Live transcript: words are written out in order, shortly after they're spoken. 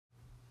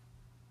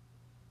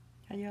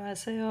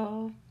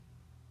Jeonseong,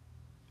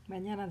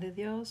 mañana de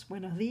Dios,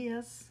 buenos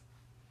días,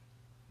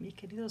 mis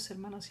queridos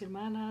hermanos y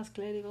hermanas,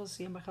 clérigos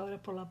y embajadores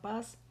por la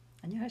paz.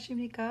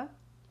 Annyeonghaseyo,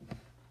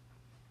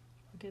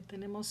 porque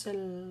tenemos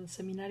el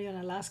seminario en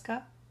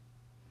Alaska.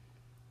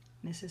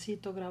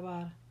 Necesito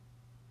grabar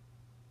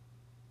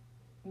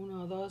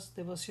 1 o 2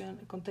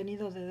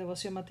 contenidos de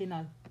devoción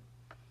matinal.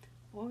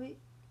 Hoy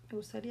me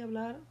gustaría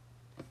hablar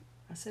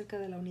acerca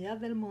de la unidad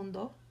del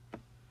mundo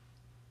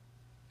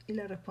y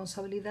la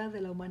responsabilidad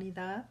de la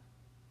humanidad,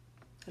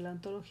 de la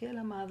Antología de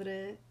la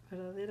Madre,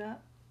 Verdadera,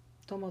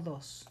 tomo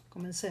 2.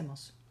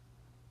 Comencemos.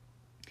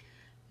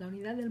 La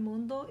unidad del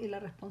mundo y la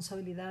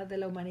responsabilidad de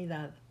la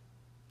humanidad.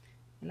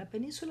 En la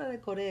península de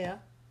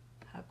Corea,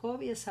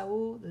 Jacob y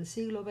Esaú del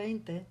siglo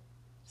XX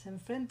se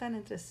enfrentan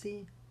entre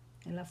sí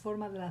en la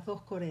forma de las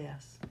dos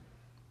Coreas.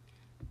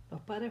 Los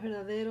padres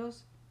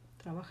verdaderos,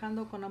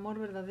 trabajando con amor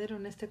verdadero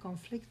en este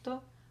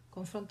conflicto,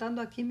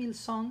 confrontando a Kim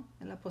Il-sung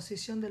en la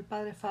posición del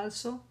padre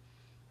falso,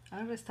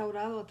 han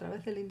restaurado a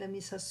través de la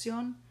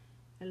indemnización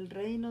el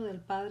reino del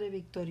Padre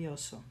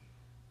victorioso.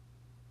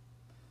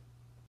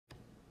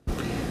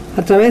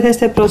 A través de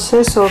este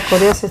proceso,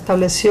 Corea se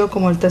estableció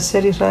como la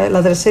tercera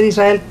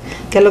Israel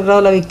que ha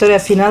logrado la victoria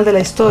final de la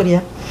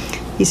historia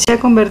y se ha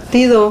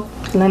convertido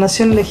en la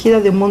nación elegida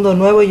de un mundo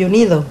nuevo y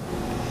unido.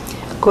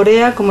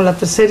 Corea, como la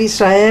tercera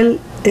Israel,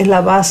 es la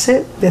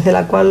base desde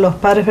la cual los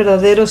padres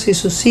verdaderos y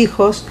sus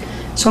hijos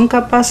son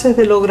capaces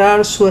de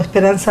lograr su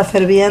esperanza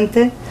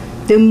ferviente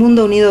de un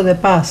mundo unido de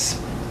paz.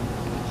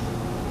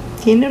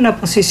 Tiene una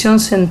posición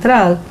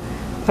central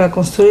para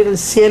construir el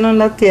cielo en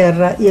la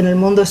tierra y en el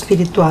mundo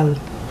espiritual.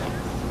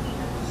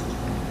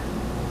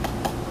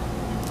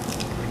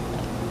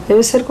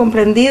 Debe ser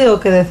comprendido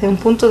que desde un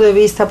punto de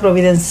vista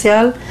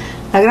providencial,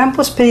 la gran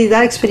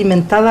prosperidad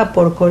experimentada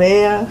por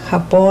Corea,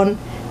 Japón,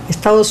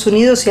 Estados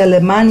Unidos y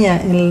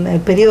Alemania en el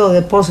periodo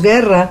de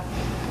posguerra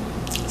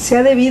se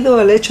ha debido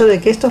al hecho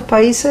de que estos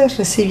países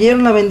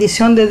recibieron la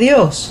bendición de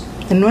Dios,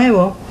 de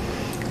nuevo,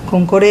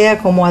 con Corea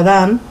como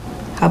Adán,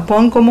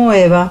 Japón como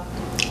Eva,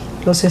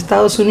 los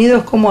Estados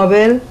Unidos como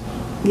Abel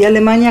y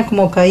Alemania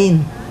como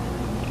Caín.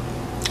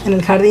 En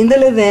el jardín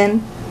del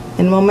Edén,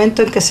 en el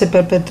momento en que se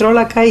perpetró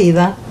la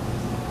caída,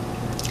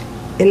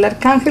 el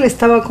arcángel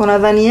estaba con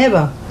Adán y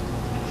Eva.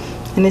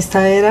 En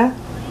esta era,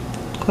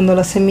 cuando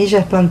la semilla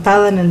es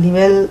plantada en el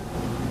nivel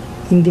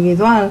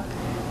individual,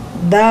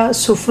 da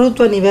su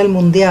fruto a nivel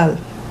mundial.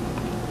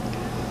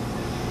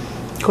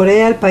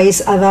 Corea, el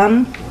país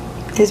Adán,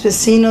 es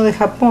vecino de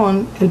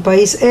Japón, el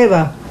país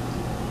Eva,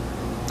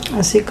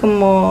 así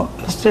como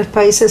los 3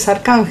 países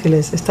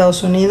arcángeles,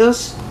 Estados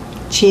Unidos,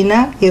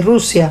 China y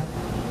Rusia,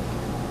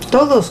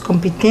 todos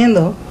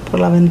compitiendo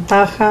por la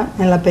ventaja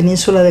en la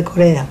península de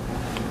Corea.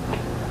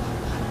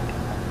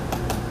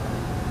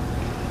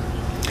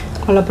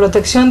 Con la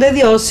protección de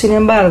Dios, sin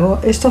embargo,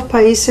 estos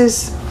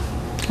países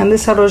han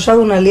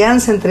desarrollado una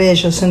alianza entre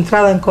ellos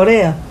centrada en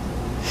Corea.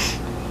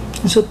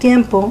 En su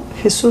tiempo,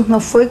 Jesús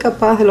no fue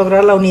capaz de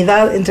lograr la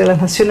unidad entre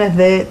las naciones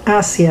de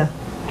Asia.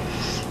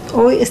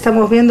 Hoy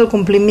estamos viendo el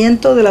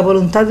cumplimiento de la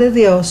voluntad de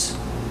Dios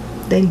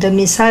de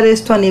indemnizar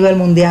esto a nivel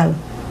mundial.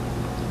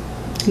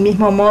 Del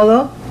mismo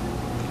modo,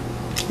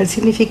 el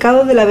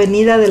significado de la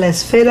venida de la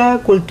esfera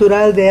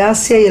cultural de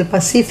Asia y el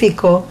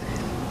Pacífico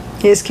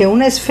es que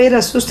una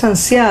esfera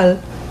sustancial,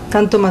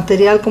 tanto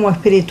material como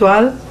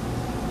espiritual,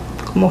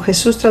 como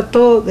Jesús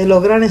trató de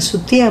lograr en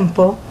su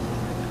tiempo,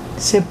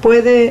 se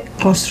puede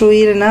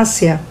construir en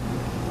Asia.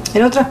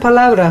 En otras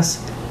palabras,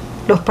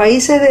 los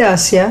países de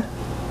Asia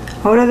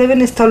ahora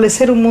deben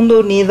establecer un mundo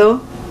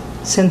unido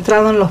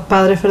centrado en los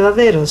padres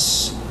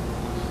verdaderos.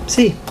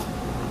 Sí.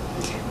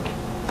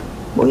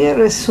 Voy a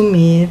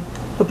resumir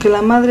lo que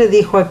la Madre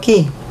dijo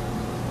aquí.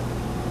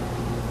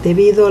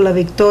 Debido a la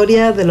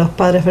victoria de los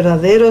padres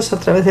verdaderos a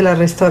través de la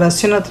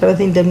restauración, a través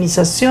de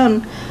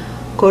indemnización,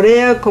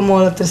 Corea,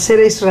 como la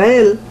tercera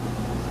Israel,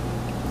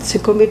 se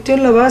convirtió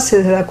en la base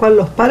desde la cual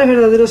los padres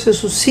verdaderos y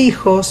sus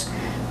hijos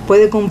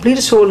pueden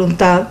cumplir su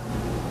voluntad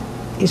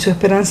y su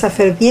esperanza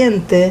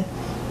ferviente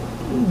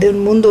de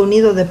un mundo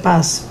unido de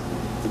paz,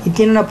 y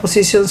tiene una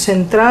posición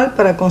central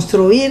para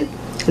construir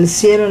el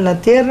cielo en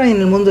la tierra y en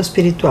el mundo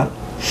espiritual.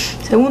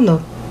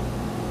 Segundo,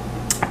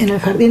 en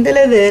el jardín del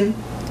Edén,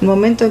 el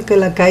momento en que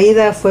la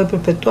caída fue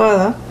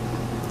perpetuada,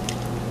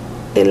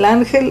 el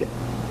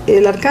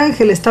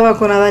arcángel estaba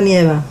con Adán y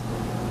Eva.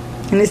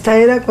 En esta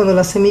era, cuando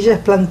la semilla es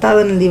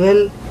plantada en el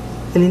nivel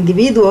del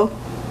individuo,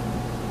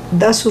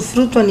 da su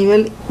fruto a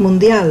nivel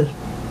mundial.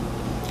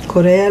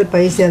 Corea, el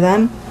país de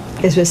Adán,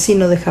 es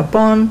vecino de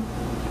Japón,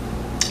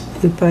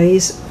 el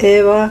país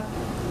Eva,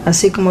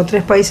 así como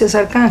 3 países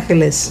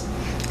arcángeles,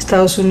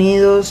 Estados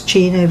Unidos,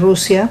 China y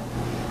Rusia,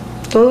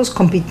 todos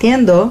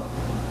compitiendo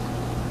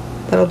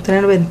para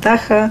obtener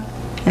ventaja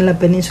en la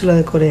península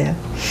de Corea.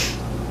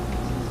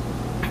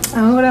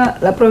 Ahora,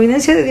 la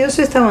providencia de Dios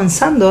está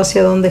avanzando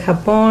hacia donde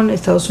Japón,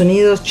 Estados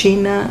Unidos,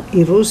 China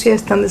y Rusia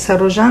están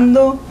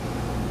desarrollando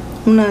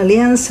una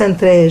alianza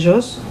entre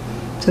ellos,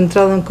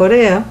 centrado en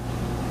Corea,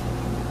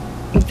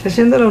 y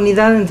trayendo la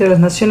unidad entre las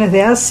naciones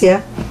de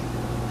Asia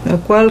lo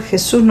cual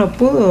Jesús no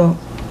pudo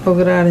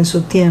lograr en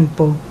su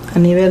tiempo a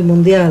nivel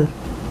mundial.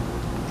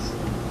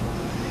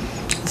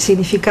 El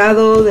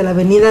significado de la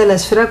venida de la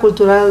esfera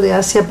cultural de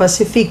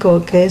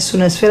Asia-Pacífico, que es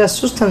una esfera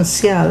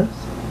sustancial,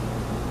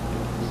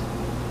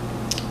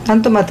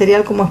 tanto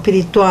material como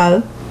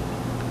espiritual,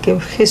 que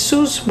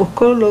Jesús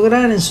buscó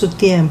lograr en su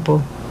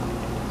tiempo,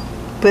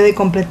 puede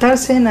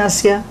completarse en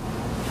Asia,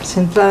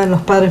 centrada en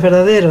los padres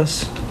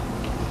verdaderos.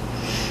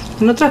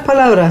 En otras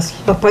palabras,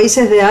 los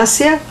países de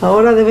Asia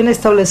ahora deben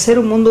establecer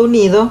un mundo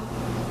unido,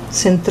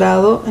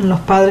 centrado en los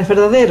padres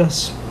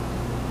verdaderos.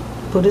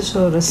 Por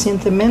eso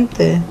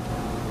recientemente,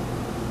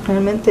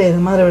 realmente el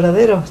Madre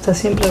Verdadero está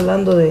siempre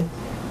hablando de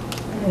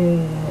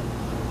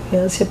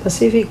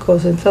Asia-Pacífico,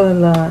 centrado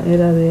en la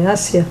era de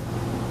Asia.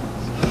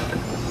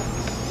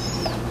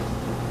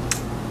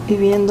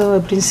 Viviendo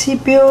el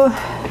Principio,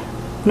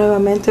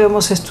 nuevamente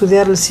vamos a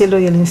estudiar el cielo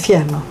y el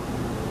infierno.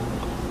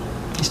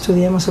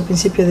 Estudiamos el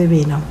principio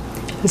divino.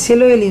 El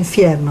cielo y el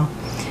infierno.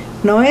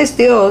 No es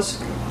Dios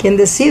quien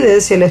decide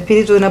si el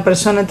espíritu de una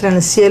persona entra en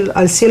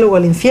al cielo o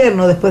al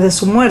infierno después de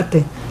su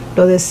muerte.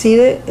 Lo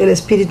decide el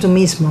espíritu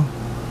mismo.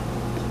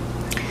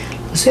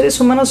 Los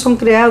seres humanos son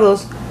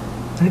creados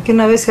para que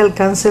una vez que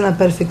alcancen la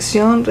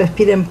perfección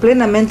respiren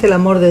plenamente el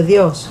amor de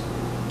Dios.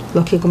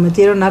 Los que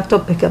cometieron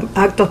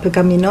actos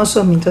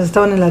pecaminosos mientras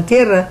estaban en la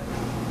tierra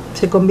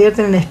se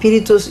convierten en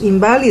espíritus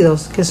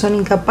inválidos que son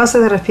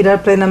incapaces de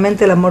respirar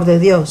plenamente el amor de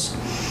Dios.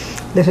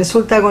 Les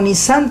resulta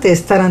agonizante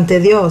estar ante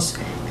Dios,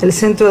 el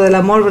centro del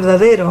amor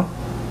verdadero,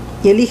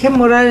 y eligen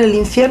morar en el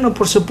infierno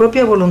por su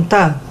propia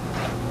voluntad.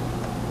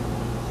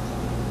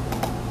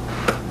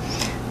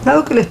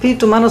 Dado que el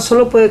espíritu humano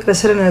solo puede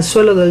crecer en el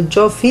suelo del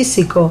yo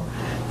físico,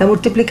 la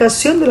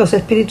multiplicación de los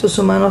espíritus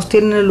humanos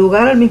tiene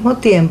lugar al mismo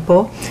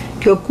tiempo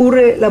que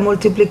ocurre la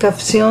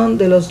multiplicación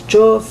de los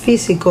yo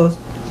físicos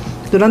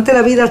durante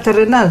la vida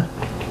terrenal.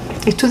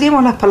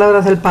 Estudiemos las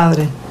palabras del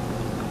Padre.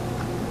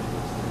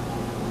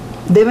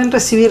 Deben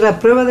recibir la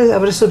prueba de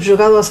haber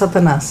subyugado a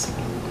Satanás.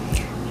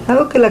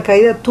 Dado que la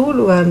caída tuvo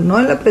lugar no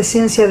en la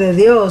presencia de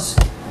Dios,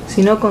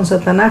 sino con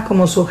Satanás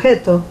como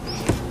sujeto,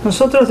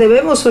 nosotros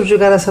debemos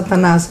subyugar a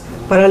Satanás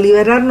para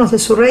liberarnos de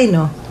su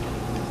reino.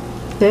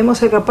 Debemos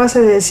ser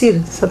capaces de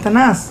decir: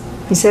 Satanás,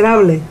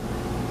 miserable,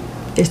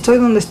 estoy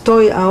donde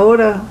estoy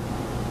ahora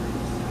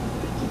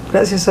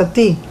gracias a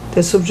ti.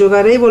 Te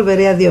subyugaré y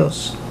volveré a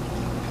Dios.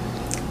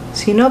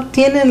 Si no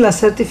obtienen la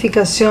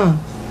certificación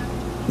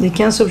de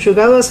que han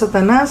subyugado a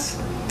Satanás,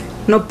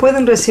 no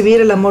pueden recibir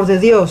el amor de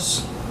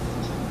Dios.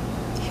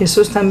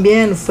 Jesús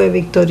también fue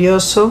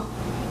victorioso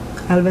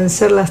al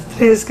vencer las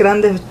 3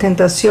 grandes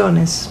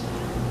tentaciones.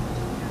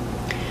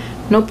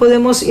 No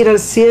podemos ir al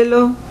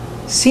cielo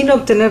sin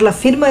obtener la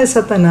firma de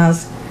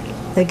Satanás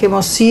de que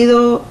hemos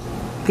sido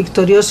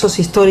victoriosos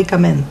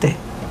históricamente.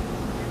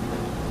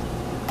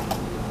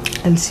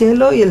 El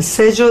cielo y el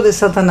sello de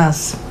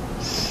Satanás.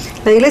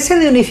 La Iglesia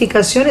de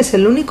Unificación es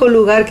el único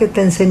lugar que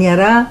te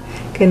enseñará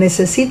que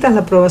necesitas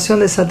la aprobación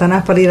de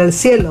Satanás para ir al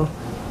cielo.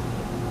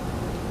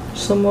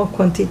 Somos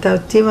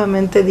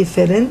cuantitativamente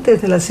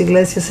diferentes de las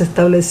iglesias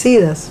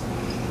establecidas.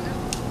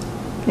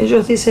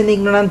 Ellos dicen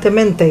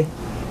ignorantemente: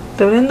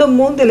 Reverendo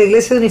Moon de la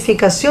Iglesia de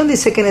Unificación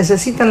dice que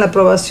necesitan la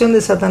aprobación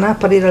de Satanás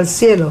para ir al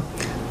cielo.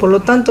 Por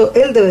lo tanto,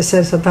 él debe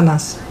ser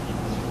Satanás.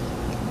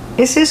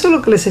 ¿Es eso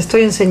lo que les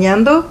estoy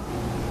enseñando?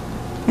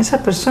 A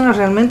esas personas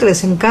realmente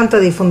les encanta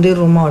difundir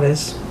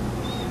rumores.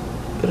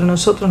 Pero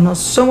nosotros no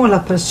somos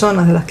las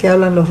personas de las que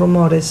hablan los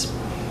rumores.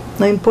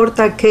 No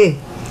importa qué,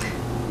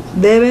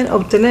 deben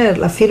obtener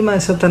la firma de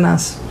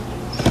Satanás.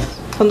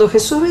 Cuando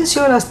Jesús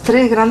venció las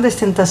 3 grandes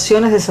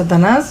tentaciones de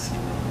Satanás,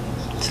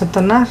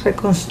 Satanás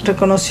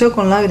reconoció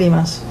con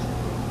lágrimas: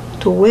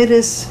 tú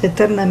eres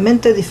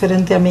eternamente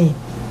diferente a mí.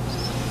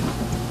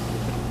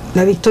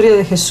 La victoria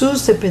de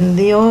Jesús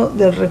dependió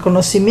del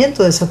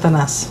reconocimiento de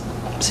Satanás.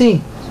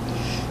 Sí,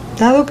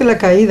 dado que la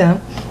caída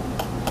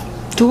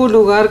tuvo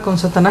lugar con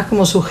Satanás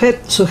como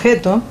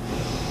sujeto,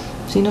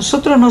 si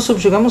nosotros no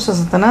subyugamos a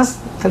Satanás,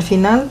 al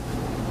final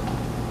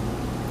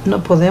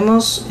no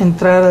podemos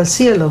entrar al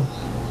cielo,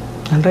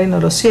 al reino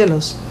de los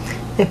cielos.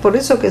 Es por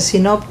eso que si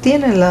no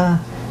obtienen la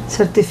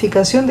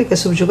certificación de que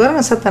subyugaron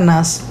a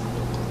Satanás,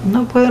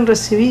 no pueden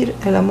recibir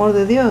el amor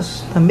de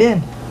Dios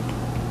también.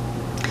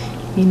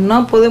 Y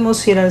no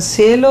podemos ir al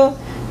cielo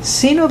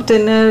sin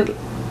obtener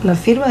la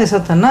firma de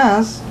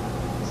Satanás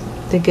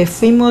de que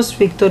fuimos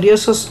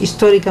victoriosos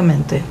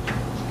históricamente.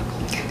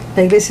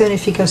 La Iglesia de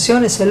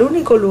Unificación es el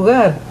único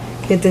lugar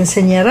que te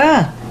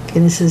enseñará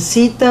que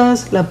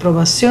necesitas la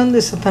aprobación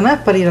de Satanás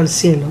para ir al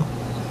cielo.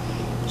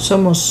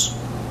 Somos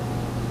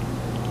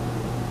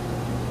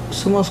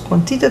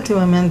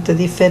cuantitativamente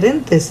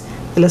diferentes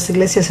de las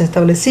iglesias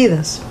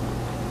establecidas.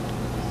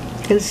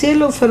 El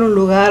cielo fue un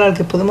lugar al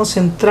que podemos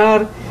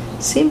entrar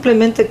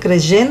simplemente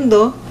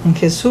creyendo en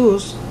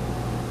Jesús.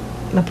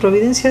 La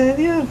providencia de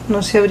Dios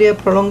no se habría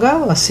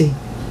prolongado así.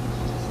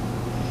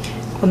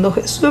 Cuando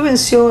Jesús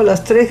venció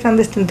las 3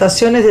 grandes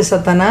tentaciones de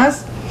Satanás,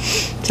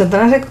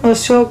 Satanás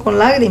reconoció con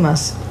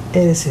lágrimas: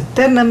 eres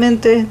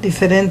eternamente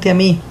diferente a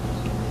mí.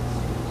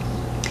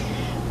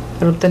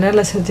 para obtener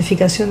la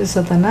certificación de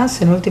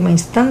Satanás, en última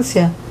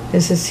instancia,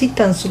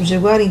 necesitan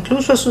subyugar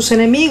incluso a sus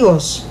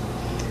enemigos,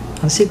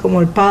 así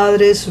como el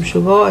Padre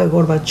subyugó a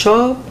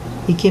Gorbachev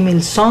y Kim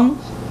Il-sung,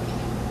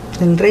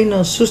 el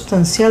reino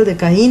sustancial de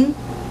Caín.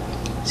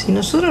 Si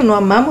nosotros no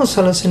amamos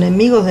a los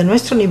enemigos de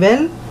nuestro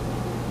nivel,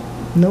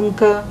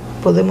 nunca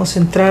podemos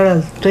entrar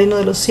al reino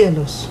de los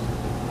cielos.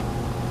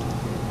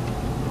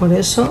 Por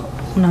eso,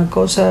 una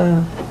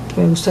cosa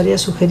que me gustaría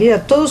sugerir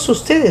a todos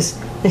ustedes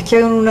es que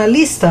hagan una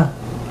lista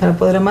para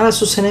poder amar a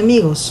sus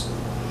enemigos.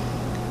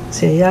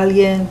 Si hay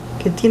alguien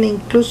que tiene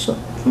incluso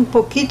un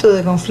poquito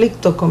de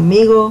conflicto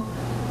conmigo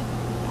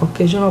o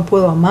que yo no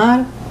puedo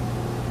amar,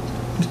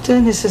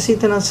 ustedes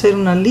necesitan hacer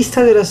una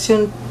lista de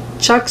oración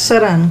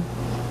Chaksaran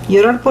y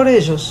orar por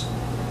ellos.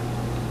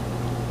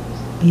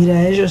 Ir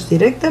a ellos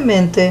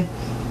directamente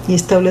y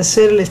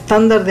establecer el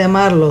estándar de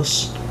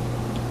amarlos.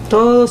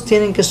 Todos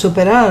tienen que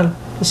superar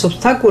los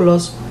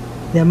obstáculos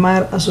de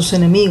amar a sus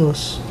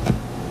enemigos.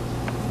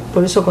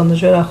 Por eso cuando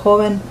yo era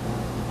joven,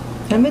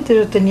 realmente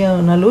yo tenía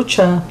una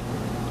lucha,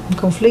 un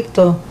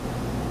conflicto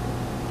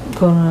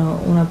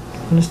con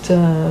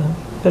esta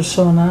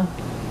persona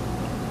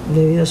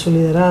debido a su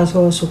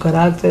liderazgo, a su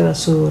carácter, a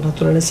su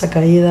naturaleza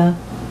caída.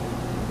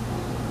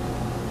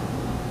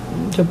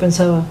 Yo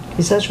pensaba,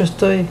 quizás yo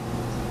estoy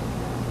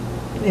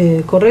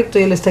correcto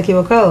y él está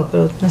equivocado,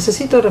 pero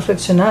necesito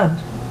reflexionar.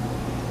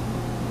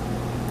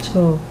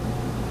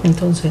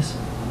 Entonces,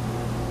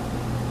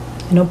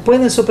 no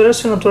pueden superar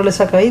su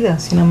naturaleza caída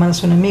sin amar a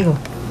su enemigo.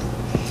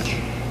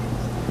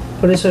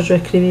 Por eso yo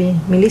escribí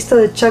mi lista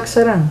de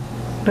Chaksaran,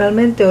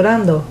 realmente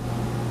orando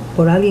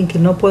por alguien que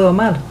no puedo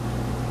amar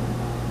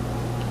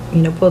y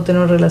no puedo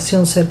tener una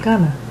relación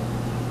cercana.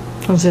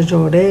 Entonces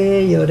yo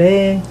oré y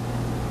oré.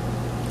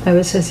 A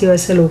veces iba a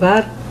ese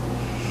lugar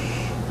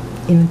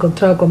y me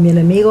encontraba con mi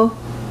enemigo.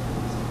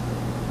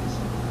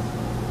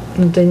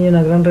 No tenía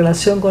una gran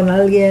relación con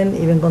alguien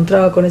y me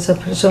encontraba con esa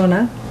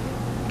persona.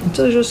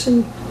 Entonces yo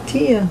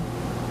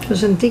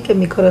sentí que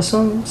mi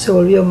corazón se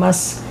volvió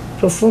más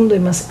profundo y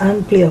más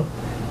amplio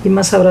y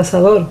más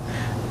abrazador.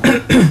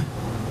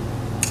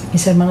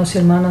 Mis hermanos y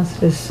hermanas,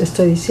 les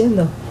estoy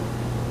diciendo,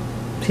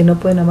 si no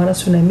pueden amar a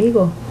su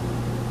enemigo,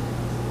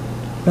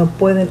 no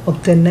pueden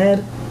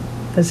obtener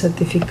la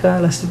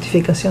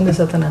certificación de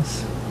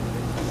Satanás.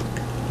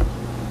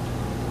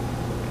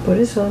 Por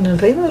eso, en el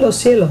reino de los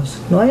cielos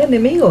no hay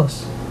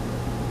enemigos.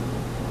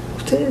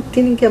 Ustedes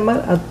tienen que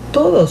amar a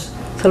todos.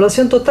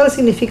 Salvación total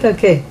significa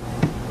 ¿qué?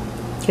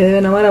 Que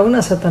deben amar aún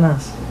a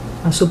Satanás,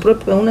 a su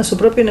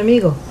propio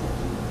enemigo.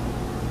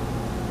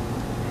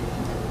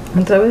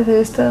 A través de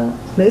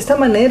esta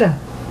manera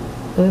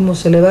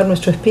podemos elevar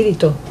nuestro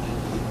espíritu.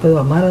 Puedo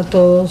amar a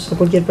todos, a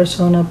cualquier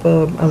persona,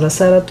 puedo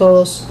abrazar a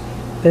todos,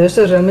 pero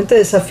esto es realmente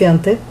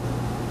desafiante,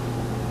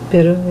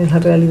 pero es la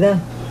realidad.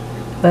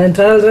 Para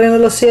entrar al reino de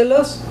los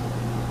cielos,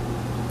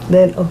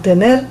 deben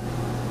obtener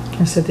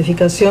la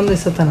certificación de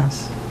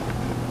Satanás.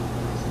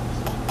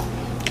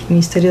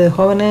 Ministerio de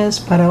jóvenes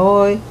para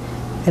hoy,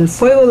 el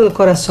fuego del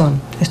corazón.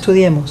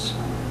 Estudiemos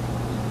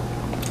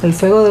el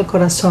fuego del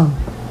corazón.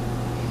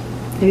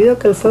 Debido a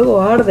que el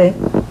fuego arde,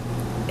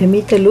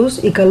 emite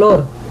luz y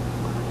calor.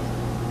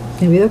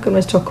 Debido a que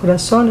nuestros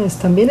corazones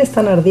también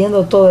están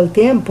ardiendo todo el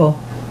tiempo,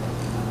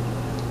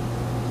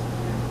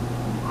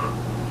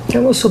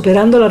 estamos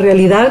superando la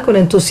realidad con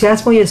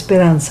entusiasmo y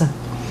esperanza.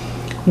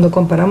 Cuando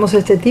comparamos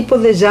este tipo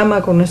de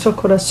llama con nuestros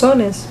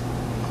corazones,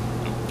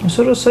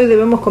 nosotros hoy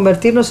debemos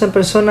convertirnos en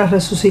personas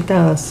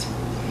resucitadas.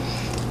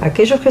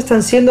 Aquellos que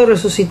están siendo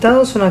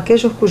resucitados son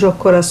aquellos cuyos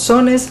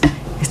corazones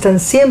están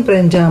siempre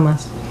en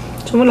llamas.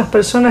 Somos las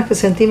personas que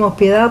sentimos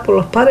piedad por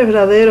los padres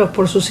verdaderos,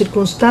 por sus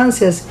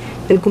circunstancias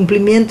y el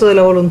cumplimiento de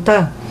la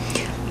voluntad.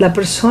 Las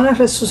personas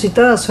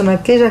resucitadas son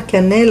aquellas que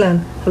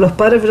anhelan a los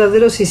padres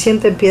verdaderos y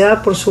sienten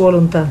piedad por su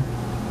voluntad.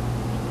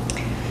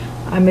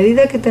 A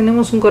medida que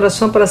tenemos un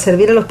corazón para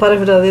servir a los padres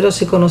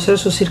verdaderos y conocer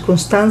sus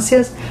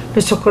circunstancias,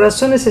 nuestros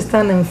corazones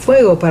están en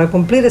fuego para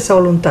cumplir esa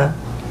voluntad.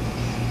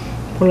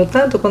 Por lo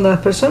tanto, cuando las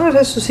personas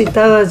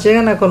resucitadas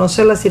llegan a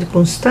conocer las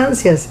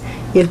circunstancias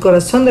y el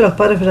corazón de los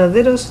padres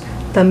verdaderos,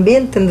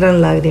 también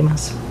tendrán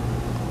lágrimas.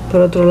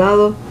 Por otro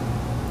lado,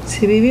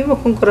 si vivimos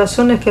con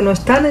corazones que no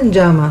están en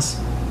llamas,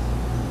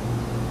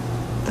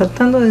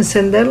 tratando de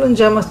encenderlo en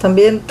llamas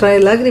también trae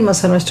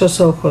lágrimas a nuestros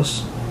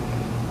ojos.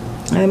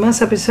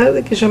 Además, a pesar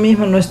de que yo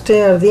mismo no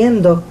esté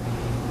ardiendo,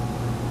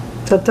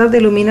 tratar de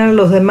iluminar a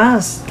los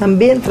demás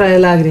también trae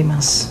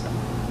lágrimas.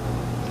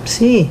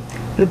 Sí,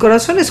 el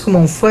corazón es como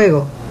un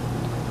fuego.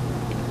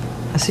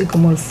 Así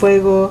como el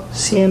fuego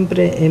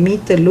siempre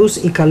emite luz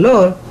y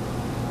calor,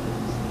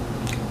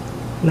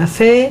 la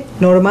fe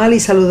normal y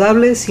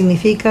saludable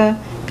significa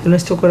que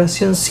nuestro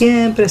corazón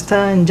siempre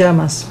está en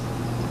llamas.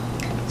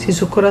 Si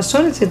sus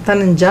corazones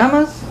están en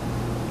llamas,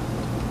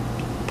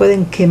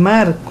 pueden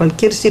quemar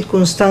cualquier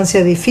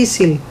circunstancia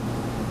difícil.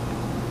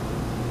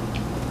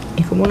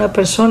 Y como una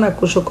persona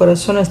cuyo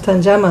corazón está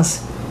en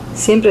llamas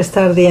siempre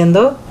está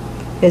ardiendo,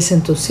 es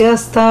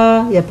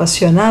entusiasta y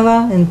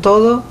apasionada en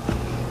todo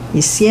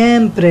y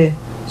siempre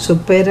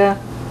supera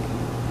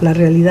la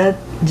realidad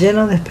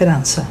llenos de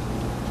esperanza.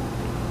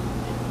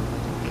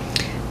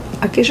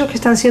 Aquellos que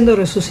están siendo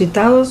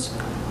resucitados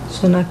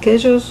son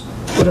aquellos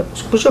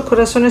cuyos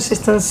corazones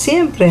están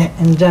siempre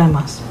en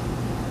llamas.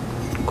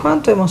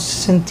 ¿Cuánto hemos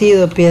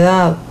sentido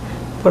piedad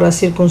por las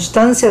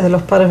circunstancias de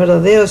los padres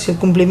verdaderos y el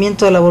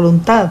cumplimiento de la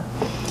voluntad?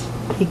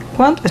 ¿Y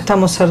cuánto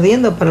estamos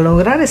ardiendo para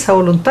lograr esa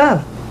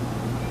voluntad?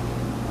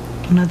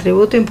 Un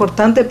atributo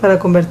importante para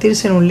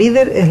convertirse en un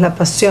líder es la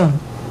pasión.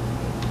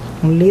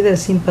 Un líder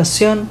sin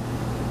pasión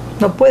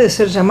no puede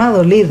ser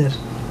llamado líder.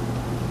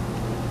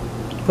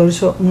 Por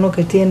eso uno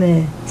que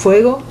tiene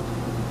fuego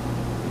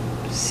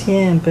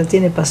siempre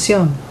tiene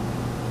pasión.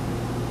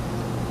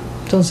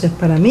 Entonces,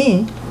 para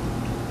mí,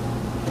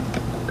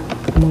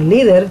 como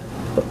líder,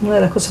 una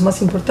de las cosas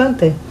más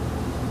importantes,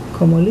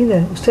 como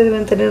líder, ustedes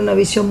deben tener una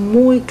visión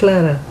muy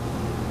clara.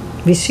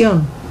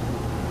 Visión.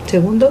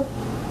 Segundo,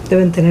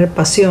 deben tener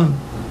pasión.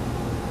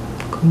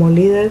 Como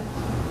líder,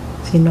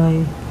 si no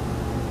hay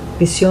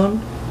visión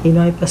y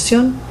no hay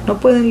pasión, no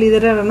pueden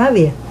liderar a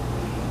nadie.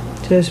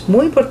 Entonces, es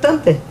muy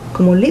importante,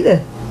 como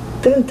líder,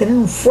 deben tener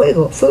un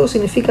fuego. Fuego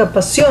significa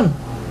pasión.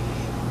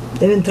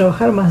 Deben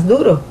trabajar más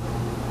duro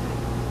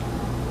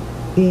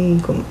y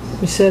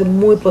ser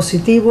muy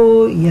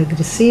positivo y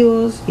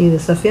agresivos y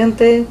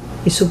desafiante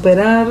y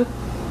superar,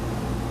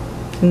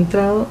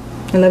 centrado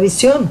en la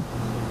visión.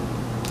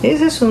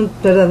 Ese es un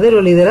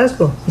verdadero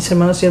liderazgo, mis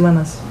hermanos y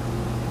hermanas.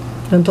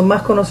 Cuanto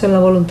más conocen la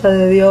voluntad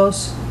de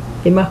Dios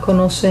y más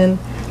conocen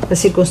las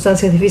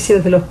circunstancias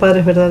difíciles de los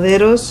padres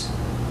verdaderos,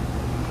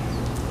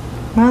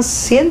 más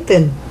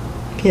sienten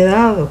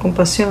piedad o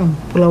compasión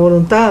por la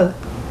voluntad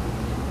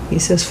y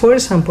se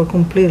esfuerzan por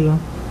cumplirlo.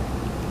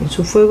 Y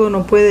su fuego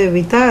no puede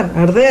evitar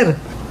arder.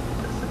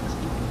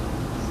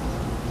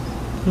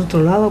 Por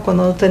otro lado,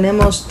 cuando no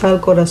tenemos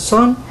tal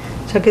corazón,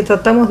 ya que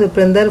tratamos de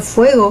prender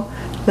fuego,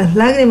 las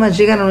lágrimas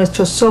llegan a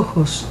nuestros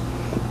ojos.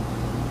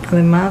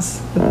 Además,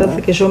 me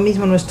parece que yo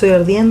mismo no estoy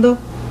ardiendo.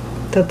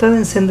 Tratar de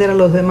encender a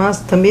los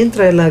demás también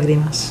trae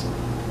lágrimas.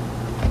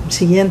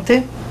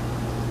 Siguiente.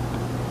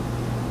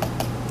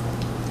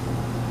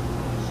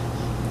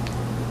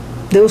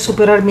 Debo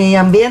superar mi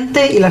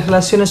ambiente y las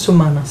relaciones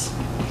humanas.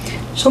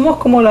 Somos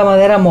como la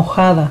madera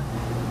mojada.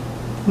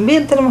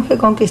 También tenemos que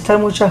conquistar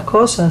muchas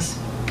cosas.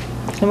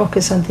 Tenemos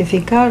que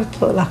santificar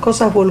todas las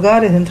cosas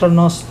vulgares dentro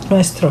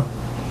nuestro.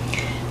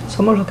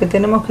 Somos los que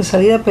tenemos que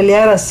salir a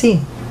pelear así.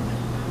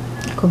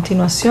 A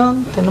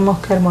continuación, tenemos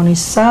que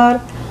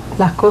armonizar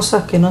las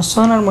cosas que no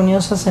son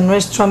armoniosas en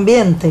nuestro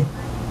ambiente.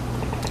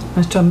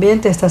 Nuestro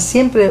ambiente está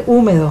siempre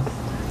húmedo.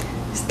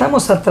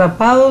 Estamos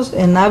atrapados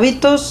en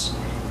hábitos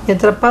y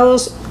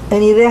atrapados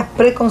en ideas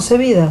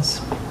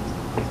preconcebidas.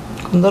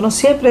 Cuando no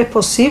siempre es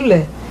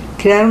posible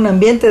crear un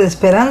ambiente de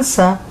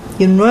esperanza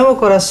y un nuevo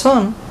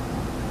corazón,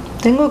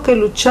 tengo que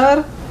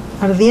luchar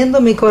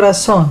ardiendo mi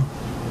corazón.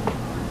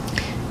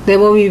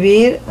 Debo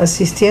vivir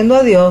asistiendo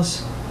a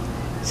Dios,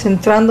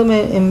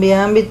 centrándome en mi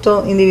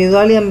ámbito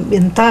individual y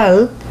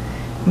ambiental,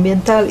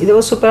 y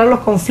debo superar los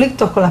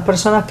conflictos con las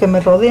personas que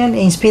me rodean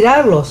e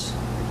inspirarlos.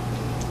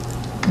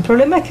 El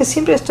problema es que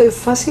siempre estoy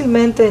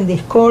fácilmente en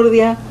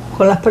discordia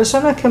con las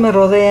personas que me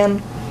rodean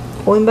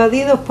o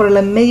invadidos por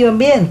el medio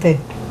ambiente.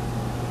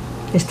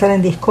 Estar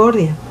en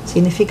discordia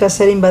significa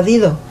ser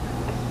invadido.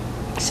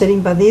 Ser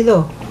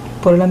invadido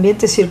por el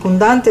ambiente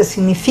circundante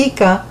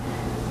significa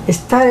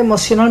estar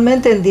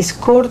emocionalmente en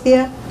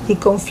discordia y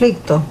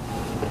conflictuado.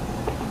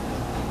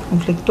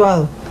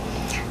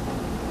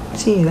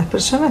 Sí, las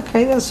personas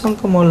caídas son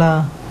como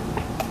la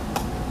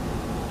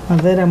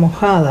madera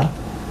mojada.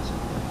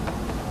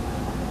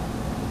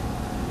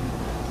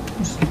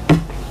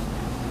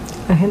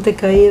 La gente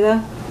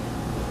caída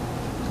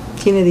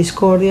tiene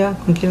discordia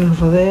con quienes los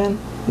rodean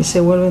y se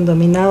vuelven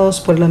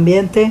dominados por el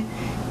ambiente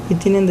y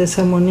tienen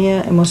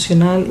desarmonía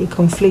emocional y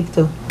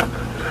conflicto.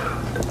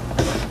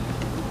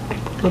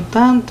 Por lo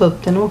tanto,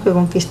 tenemos que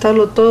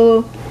conquistarlo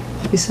todo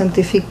y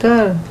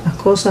santificar las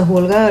cosas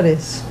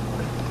vulgares.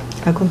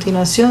 A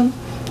continuación,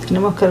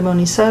 tenemos que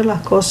armonizar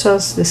las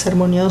cosas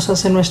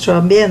desarmoniosas en nuestro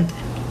ambiente.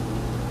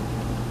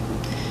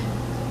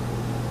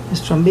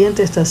 Nuestro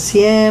ambiente está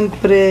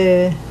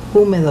siempre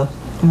húmedo,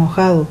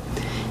 mojado.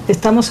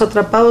 Estamos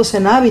atrapados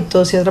en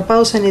hábitos y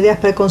atrapados en ideas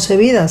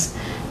preconcebidas.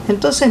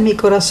 Entonces mi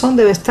corazón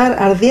debe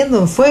estar ardiendo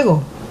en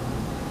fuego.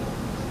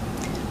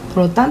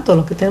 Por lo tanto,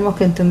 lo que tenemos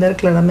que entender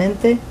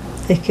claramente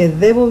es que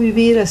debo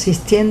vivir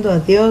asistiendo a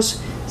Dios,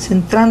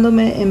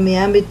 centrándome en mi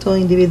ámbito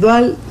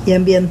individual y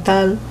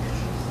ambiental,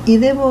 y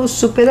debo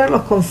superar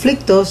los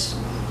conflictos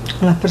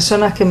con las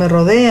personas que me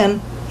rodean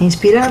e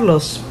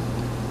inspirarlos.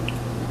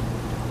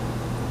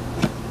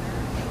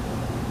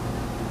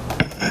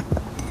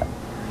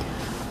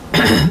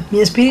 Mi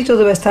espíritu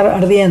debe estar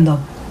ardiendo.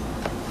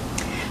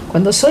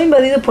 Cuando soy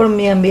invadido por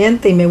mi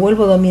ambiente y me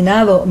vuelvo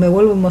dominado, me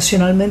vuelvo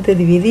emocionalmente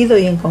dividido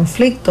y en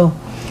conflicto,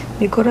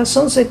 mi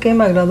corazón se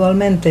quema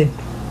gradualmente.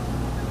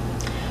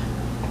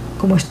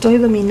 Como estoy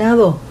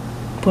dominado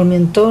por mi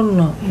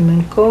entorno y me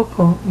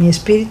encojo, mi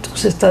espíritu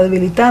se está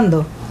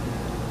debilitando.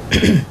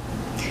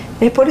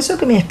 Es por eso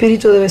que mi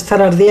espíritu debe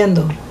estar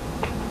ardiendo.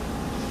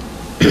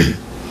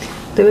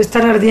 Debe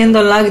estar ardiendo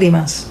en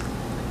lágrimas.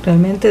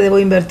 Realmente debo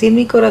invertir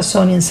mi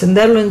corazón y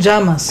encenderlo en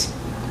llamas.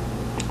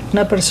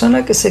 Una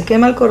persona que se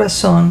quema el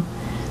corazón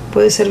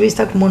puede ser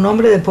vista como un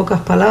hombre de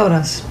pocas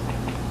palabras.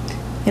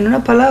 En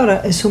una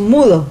palabra, es un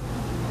mudo.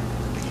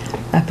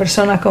 Las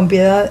personas con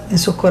piedad en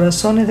sus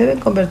corazones deben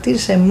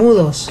convertirse en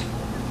mudos.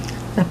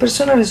 Las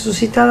personas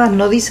resucitadas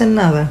no dicen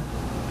nada.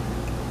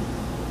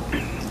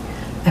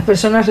 Las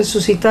personas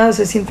resucitadas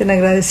se sienten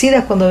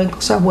agradecidas cuando ven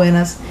cosas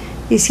buenas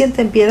y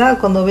sienten piedad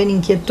cuando ven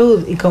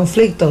inquietud y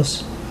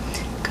conflictos.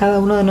 Cada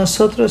uno de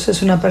nosotros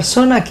es una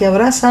persona que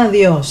abraza a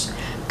Dios.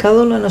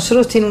 Cada uno de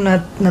nosotros tiene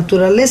una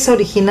naturaleza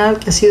original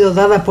que ha sido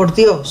dada por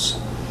Dios.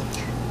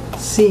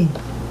 Sí,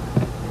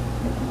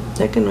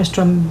 ya que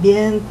nuestro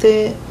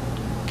ambiente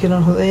que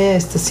nos rodea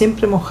está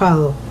siempre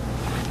mojado.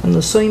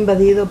 Cuando soy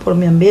invadido por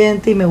mi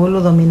ambiente y me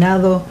vuelvo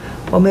dominado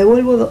o me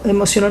vuelvo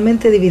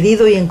emocionalmente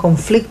dividido y en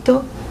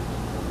conflicto,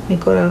 mi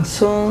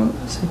corazón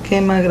se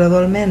quema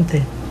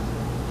gradualmente.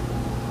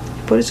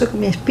 Por eso que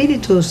mi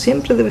espíritu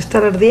siempre debe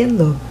estar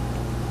ardiendo.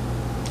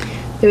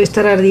 Debe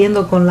estar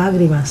ardiendo con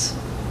lágrimas.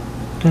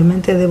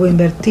 Realmente debo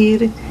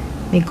invertir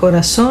mi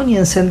corazón y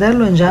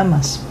encenderlo en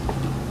llamas.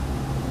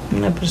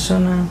 Una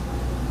persona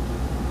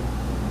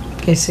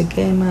que se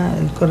quema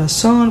el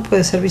corazón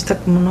puede ser vista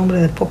como un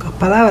hombre de pocas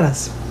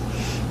palabras.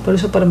 Por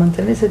eso, para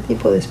mantener ese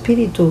tipo de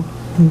espíritu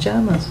en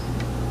llamas,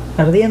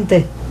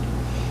 ardiente,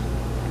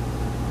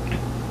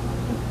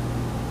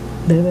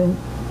 deben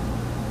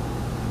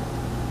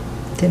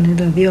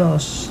tener a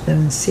Dios,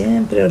 deben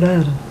siempre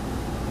orar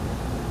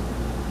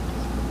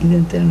y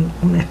deben tener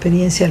una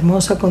experiencia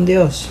hermosa con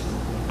Dios.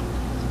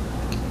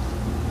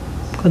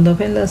 Cuando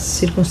ven las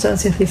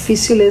circunstancias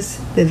difíciles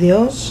de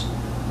Dios,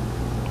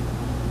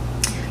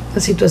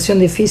 la situación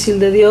difícil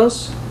de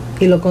Dios,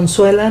 y lo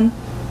consuelan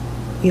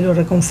y lo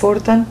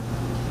reconfortan,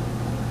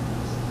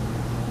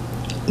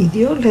 y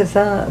Dios les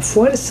da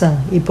fuerza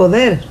y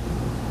poder,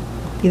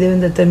 y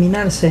deben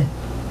determinarse.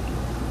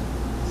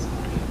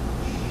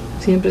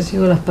 Siempre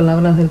sigo las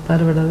palabras del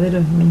Padre Verdadero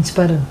y me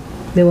inspiran.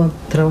 Debo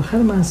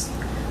trabajar más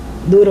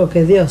duro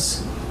que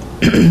Dios.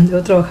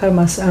 Debo trabajar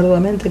más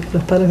arduamente que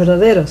los Padres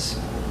Verdaderos.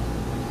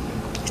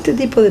 Este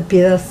tipo de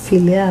piedad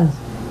filial,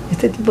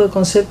 este tipo de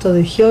concepto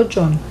de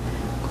Jeonseong,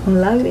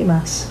 con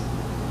lágrimas,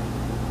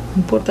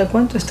 no importa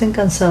cuánto estén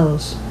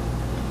cansados.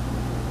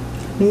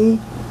 A mí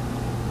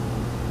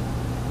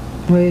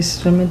hoy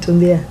es realmente un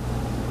día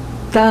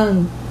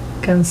tan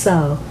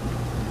cansado.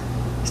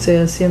 Estoy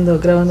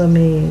grabando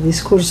mi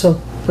discurso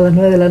a las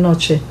 9 de la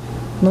noche.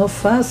 No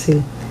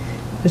fácil.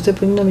 Estoy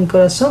poniendo mi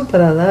corazón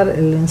para dar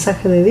el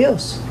mensaje de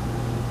Dios.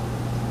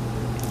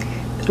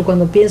 Pero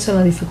cuando pienso en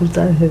las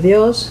dificultades de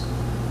Dios,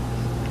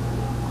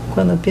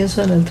 cuando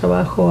pienso en el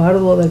trabajo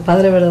arduo del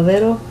Padre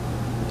Verdadero,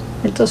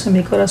 entonces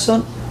mi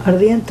corazón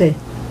ardiente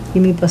y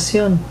mi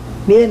pasión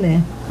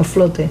viene a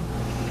flote.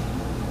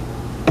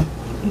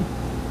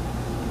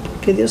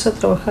 Porque Dios ha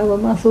trabajado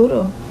más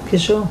duro que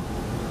yo.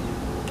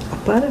 Los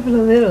Padres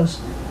Verdaderos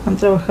han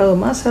trabajado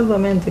más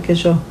arduamente que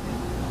yo.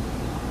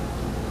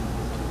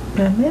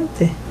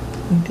 Realmente,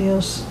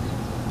 Dios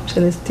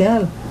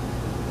celestial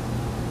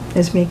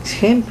es mi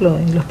ejemplo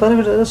y los Padres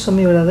Verdaderos son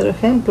mi verdadero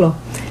ejemplo.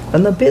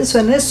 Cuando pienso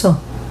en eso,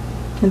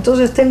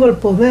 entonces tengo el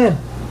poder,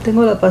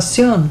 tengo la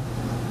pasión.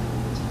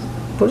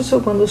 Por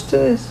eso cuando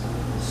ustedes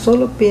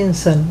solo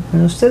piensan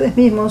en ustedes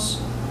mismos,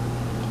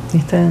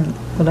 están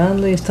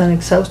orando y están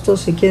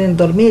exhaustos y quieren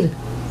dormir,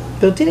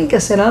 pero tienen que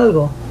hacer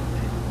algo.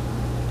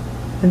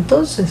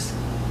 Entonces,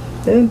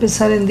 deben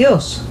pensar en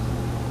Dios,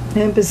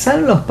 deben pensar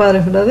en los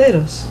Padres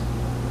Verdaderos.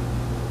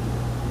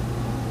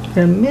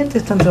 Realmente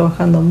están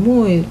trabajando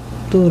muy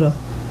duro.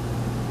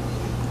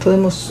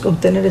 Podemos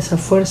obtener esa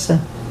fuerza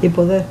y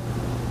poder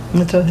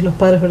a través de los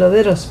Padres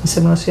Verdaderos, mis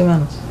hermanos y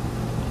hermanas,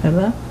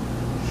 ¿verdad?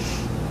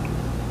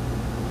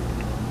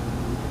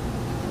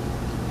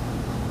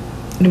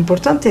 Lo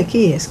importante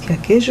aquí es que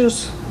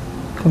aquellos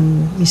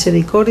con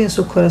misericordia en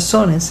sus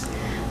corazones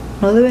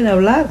no deben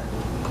hablar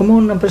como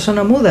una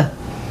persona muda.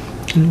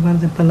 En lugar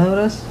de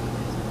palabras,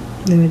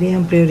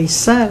 deberían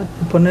priorizar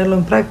y ponerlo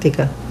en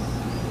práctica.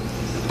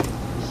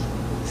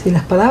 Si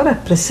las palabras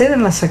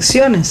preceden las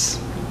acciones,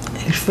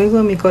 el fuego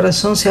de mi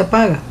corazón se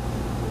apaga.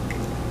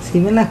 Si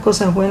ven las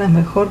cosas buenas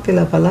mejor que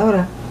la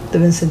palabra,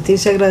 deben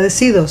sentirse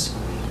agradecidos.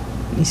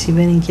 Y si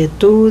ven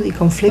inquietud y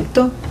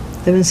conflicto,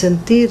 deben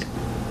sentir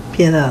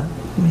piedad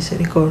y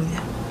misericordia.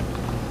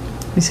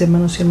 Mis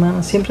hermanos y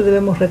hermanas, siempre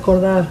debemos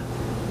recordar,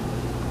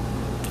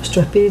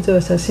 nuestro espíritu debe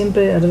estar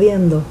siempre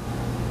ardiendo.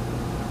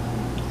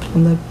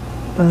 Cuando el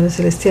Padre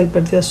Celestial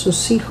perdió a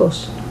sus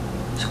hijos,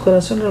 su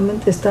corazón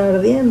realmente está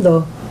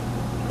ardiendo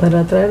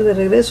para traer de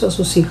regreso a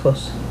sus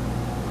hijos.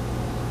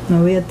 No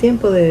había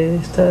tiempo de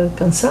estar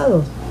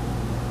cansados.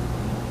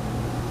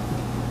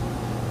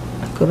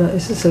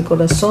 Ese es el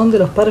corazón de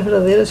los Padres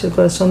Verdaderos y el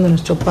corazón de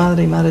nuestro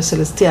Padre y Madre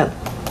Celestial.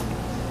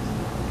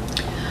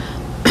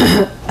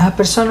 A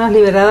personas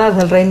liberadas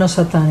del reino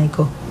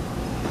satánico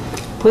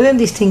pueden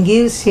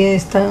distinguir si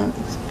están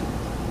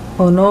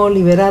o no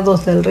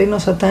liberados del reino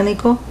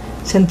satánico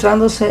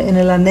centrándose en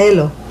el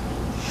anhelo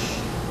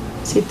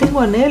Si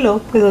tengo anhelo,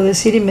 puedo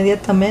decir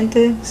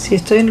inmediatamente si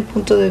estoy en el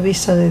punto de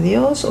vista de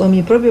Dios o en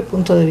mi propio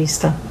punto de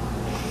vista.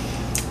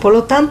 Por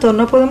lo tanto,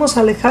 no podemos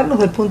alejarnos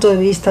del punto de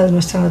vista de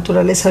nuestra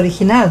naturaleza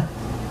original.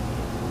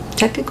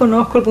 Ya que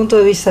conozco el punto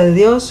de vista de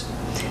Dios,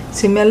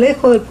 si me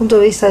alejo del punto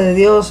de vista de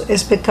Dios,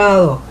 es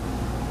pecado.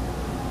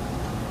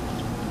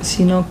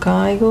 Si no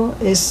caigo,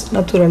 es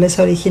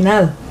naturaleza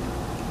original.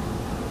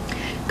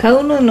 Cada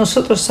uno de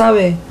nosotros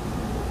sabe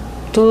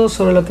todo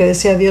sobre lo que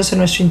desea Dios en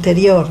nuestro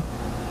interior.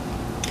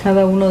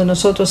 Cada uno de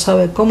nosotros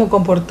sabe cómo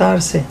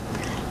comportarse.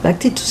 La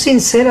actitud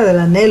sincera del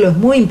anhelo es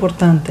muy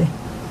importante.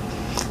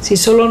 Si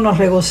solo nos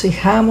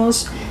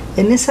regocijamos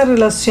en esa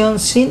relación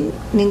sin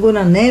ningún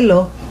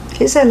anhelo,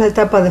 esa es la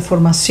etapa de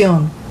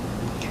formación.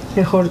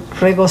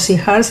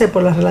 Regocijarse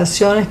por las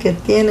relaciones que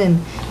tienen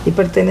y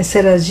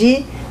pertenecer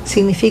allí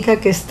significa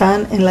que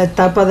están en la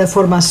etapa de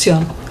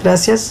formación.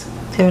 Gracias,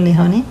 Heavenly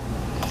Honey.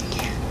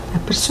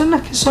 Las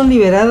personas que son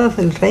liberadas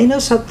del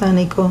reino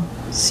satánico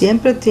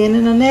siempre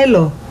tienen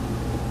anhelo.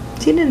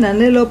 Tienen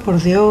anhelo por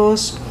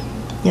Dios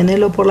y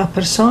anhelo por las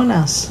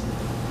personas.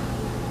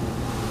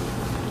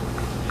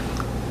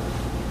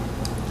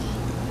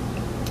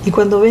 Y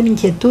cuando ven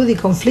inquietud y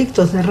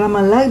conflictos,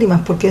 derraman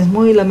lágrimas porque es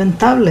muy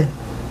lamentable.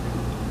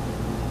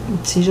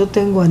 Si yo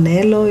tengo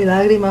anhelo y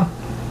lágrimas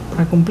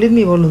para cumplir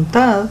mi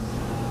voluntad,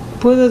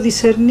 puedo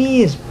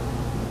discernir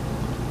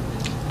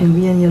el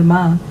bien y el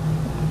mal.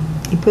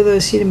 Y puedo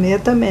decir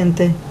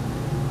inmediatamente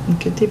en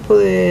qué tipo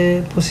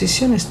de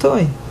posición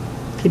estoy,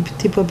 qué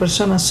tipo de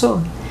persona soy.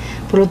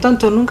 Por lo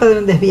tanto, nunca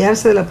deben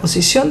desviarse de la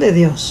posición de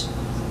Dios.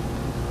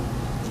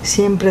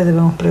 Siempre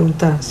debemos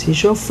preguntar, si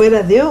yo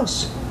fuera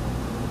Dios,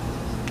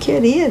 ¿qué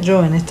haría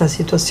yo en esta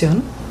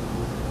situación?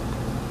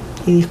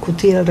 Y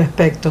discutir al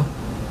respecto.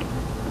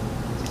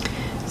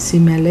 Si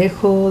me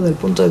alejo del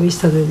punto de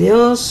vista de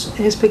Dios,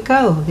 es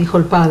pecado, dijo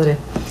el Padre.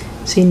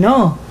 Si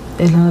no,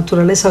 es la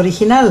naturaleza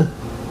original.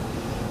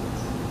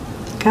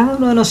 Cada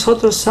uno de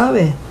nosotros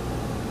sabe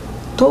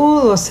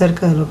todo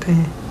acerca de lo que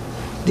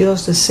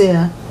Dios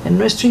desea en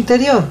nuestro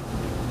interior.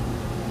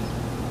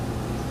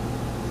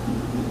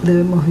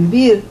 Debemos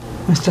vivir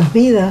nuestras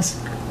vidas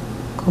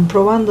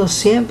comprobando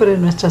siempre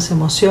nuestras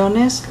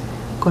emociones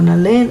con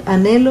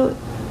anhelo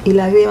y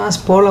lágrimas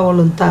por la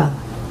voluntad.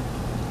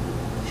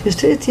 Si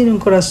ustedes tienen un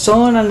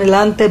corazón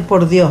anhelante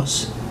por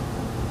Dios,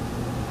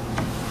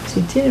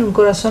 si tienen un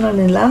corazón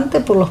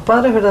anhelante por los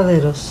padres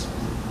verdaderos,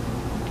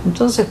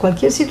 entonces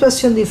cualquier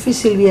situación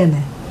difícil viene.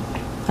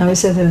 A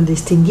veces deben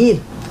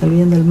distinguir el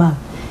bien del mal.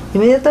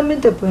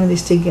 Inmediatamente pueden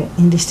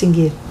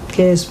distinguir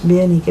qué es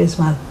bien y qué es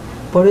mal.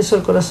 Por eso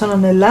el corazón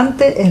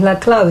anhelante es la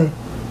clave.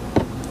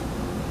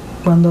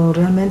 Cuando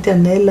realmente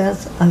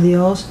anhelas a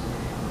Dios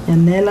y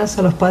anhelas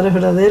a los padres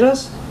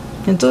verdaderos,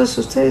 entonces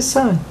ustedes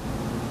saben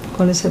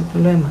cuál es el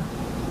problema.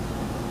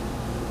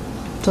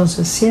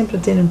 Entonces siempre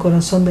tienen un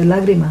corazón de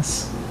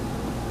lágrimas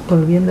por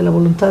el bien de la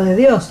voluntad de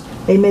Dios.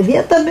 E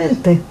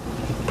inmediatamente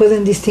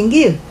pueden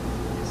distinguir,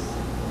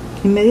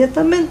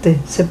 inmediatamente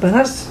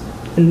separarse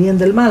el bien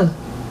del mal.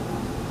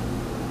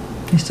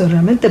 Esto es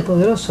realmente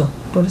poderoso.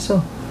 Por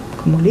eso,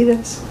 como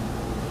líderes,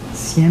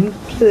 siempre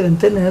deben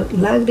tener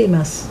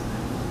lágrimas.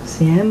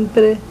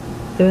 Siempre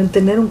deben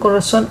tener un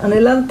corazón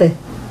anhelante.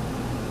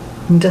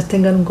 Mientras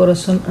tengan un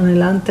corazón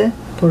anhelante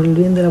por el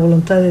bien de la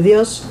voluntad de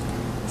Dios,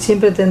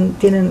 siempre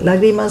tienen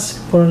lágrimas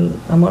por el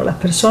amor a las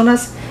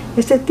personas.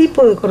 Este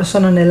tipo de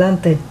corazón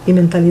anhelante y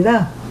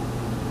mentalidad,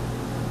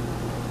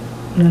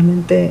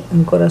 realmente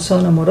un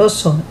corazón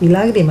amoroso y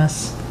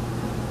lágrimas,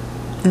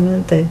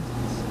 realmente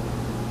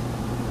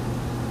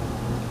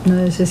no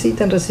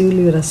necesitan recibir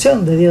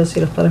liberación de Dios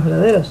y los padres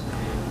verdaderos.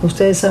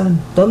 Ustedes saben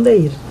dónde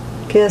ir,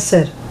 qué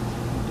hacer,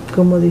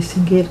 cómo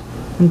distinguir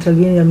entre el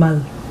bien y el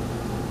mal.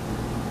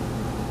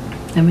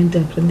 Realmente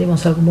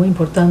aprendimos algo muy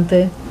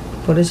importante.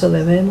 Por eso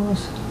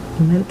debemos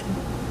realmente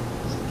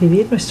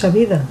vivir nuestra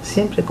vida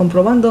siempre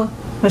comprobando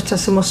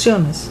nuestras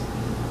emociones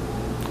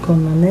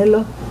con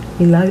anhelo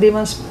y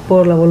lágrimas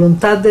por la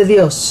voluntad de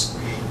Dios.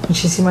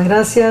 Muchísimas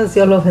gracias,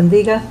 Dios los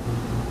bendiga.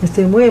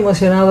 Estoy muy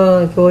emocionado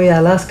de que voy a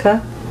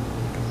Alaska.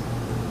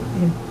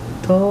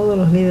 Todos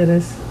los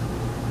líderes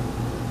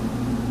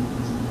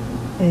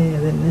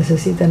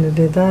necesitan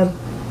heredar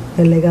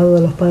el legado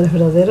de los padres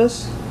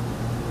verdaderos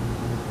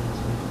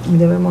y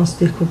debemos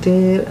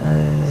discutir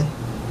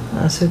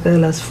acerca de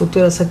las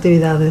futuras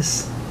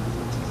actividades.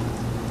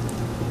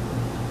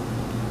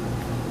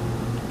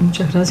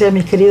 Muchas gracias,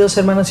 mis queridos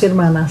hermanos y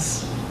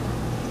hermanas.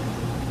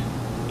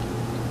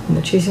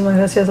 Muchísimas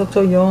gracias,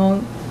 Dr. Young,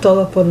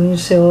 todos por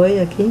unirse hoy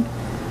aquí.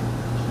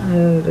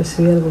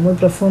 Recibí algo muy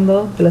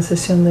profundo de la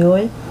sesión de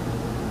hoy.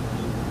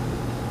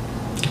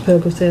 Espero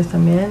que ustedes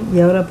también. Y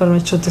ahora para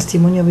nuestro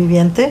testimonio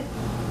viviente.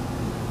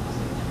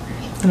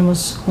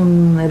 Tenemos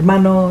un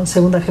hermano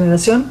segunda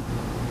generación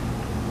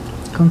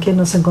con quien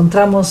nos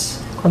encontramos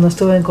cuando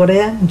estuve en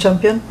Corea, en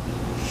Jeonseong.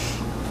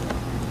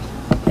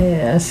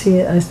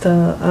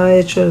 Ha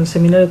hecho el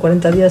seminario de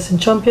 40 días en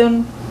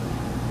Jeonseong.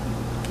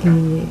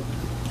 Y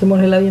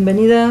démosle la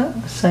bienvenida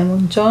a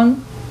Simon John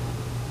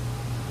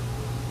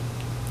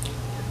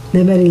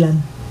de Maryland.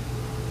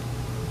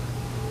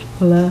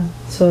 Hola,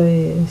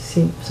 soy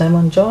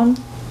Simon John,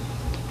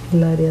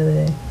 del área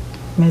de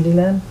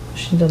Maryland,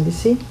 Washington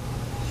DC.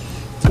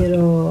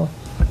 Quiero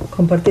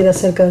compartir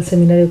acerca del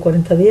seminario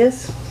 40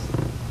 días.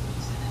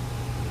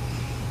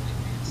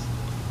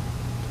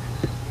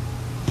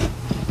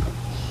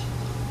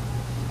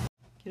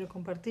 Quiero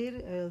compartir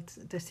el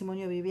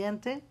testimonio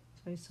viviente.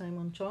 Soy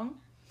Simon John.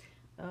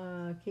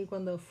 Aquí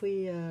cuando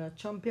fui a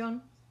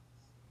Jeonseong,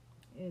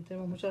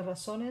 tenemos muchas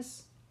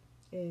razones.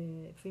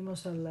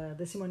 Fuimos al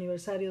 10º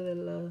aniversario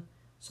del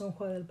Son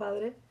Juan del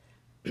Padre.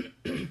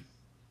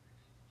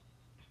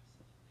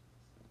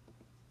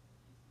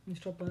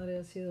 Nuestro padre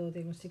ha sido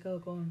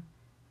diagnosticado con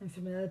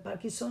enfermedad de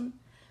Parkinson.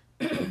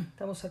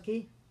 Estamos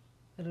aquí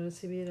para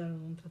recibir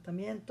algún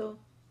tratamiento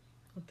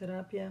o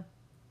terapia,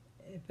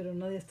 pero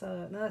nada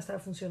está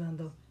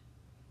funcionando.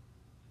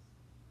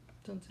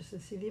 Entonces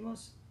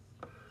decidimos,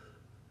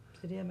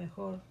 sería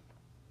mejor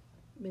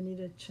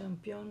venir a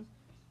Jeonseong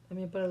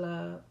también para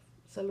la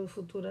salud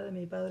futura de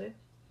mi padre.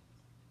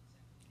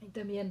 Y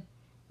también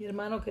mi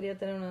hermano quería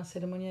tener una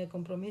ceremonia de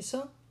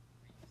compromiso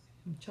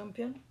en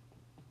Jeonseong.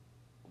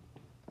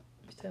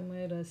 Estoy muy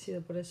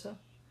agradecido por eso.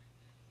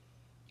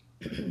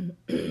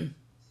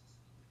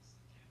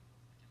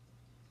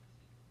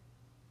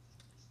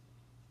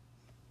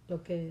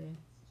 Lo que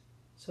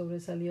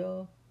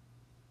sobresalió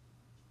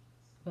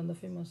cuando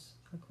fuimos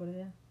a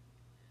Corea,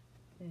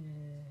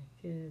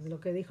 que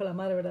lo que dijo la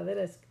Madre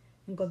Verdadera es: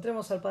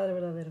 encontremos al Padre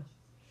Verdadero.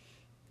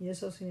 Y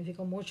eso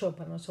significó mucho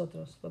para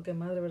nosotros, lo que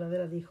Madre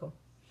Verdadera dijo: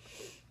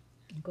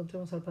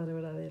 encontremos al Padre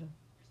Verdadero.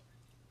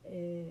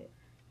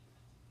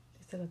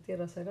 Esta es la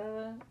tierra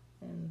sagrada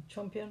en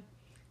Jeonseong.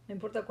 No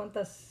importa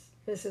cuántas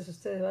veces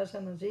ustedes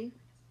vayan allí,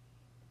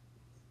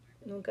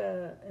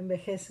 nunca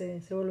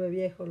envejece, se vuelve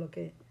viejo lo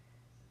que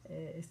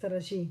estar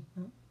allí,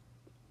 ¿no?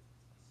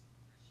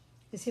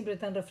 Es siempre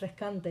tan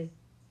refrescante,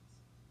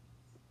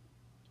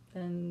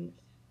 tan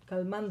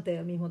calmante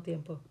al mismo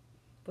tiempo.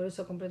 Por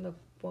eso comprendo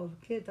por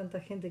qué tanta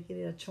gente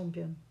quiere ir a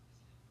Jeonseong.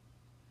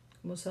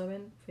 Como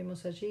saben,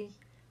 fuimos allí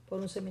por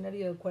un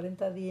seminario de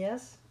 40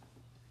 días.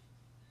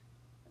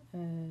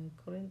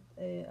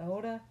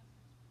 Ahora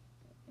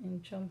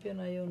en Jeonseong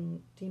hay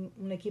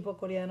un equipo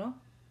coreano,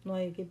 no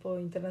hay equipo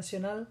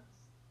internacional.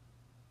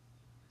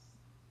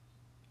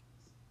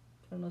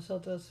 Para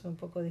nosotros es un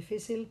poco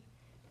difícil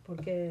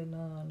porque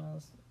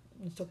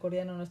nuestro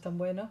coreano no es tan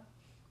bueno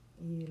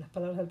y las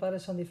palabras del Padre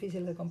son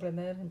difíciles de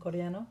comprender en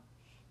coreano.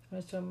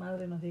 Nuestra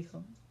Madre nos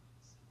dijo,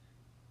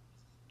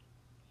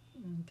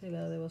 entre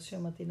la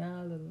Devoción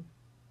Matinal,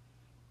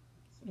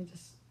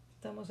 mientras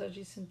estamos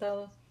allí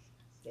sentados,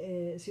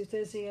 si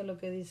ustedes siguen lo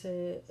que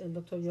dice el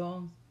Dr.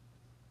 Young,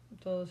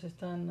 todos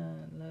están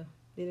en la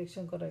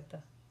dirección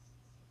correcta.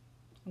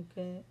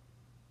 Aunque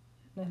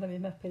no es la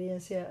misma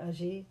experiencia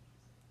allí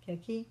que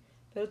aquí,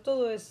 pero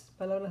todo es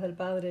palabras del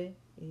Padre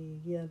y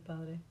guía del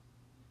Padre.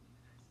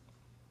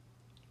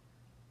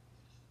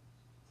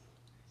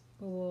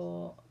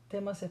 Hubo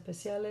temas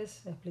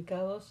especiales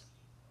explicados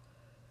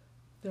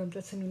durante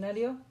el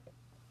seminario.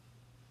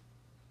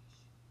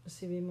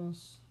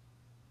 Recibimos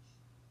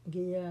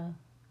guía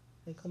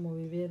de cómo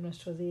vivir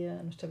nuestra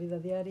vida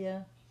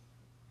diaria.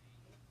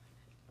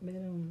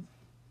 Ver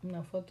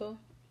una foto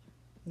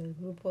del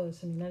grupo del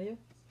seminario.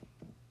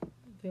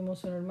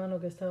 Tuvimos un hermano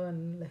que estaba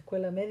en la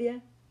escuela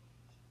media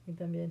y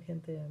también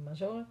gente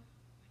mayor.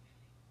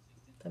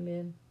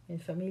 También mi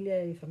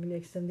familia y familia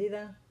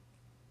extendida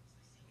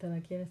están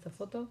aquí en esta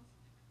foto.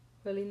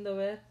 Fue lindo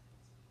ver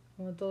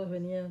cómo todos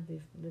venían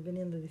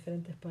de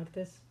diferentes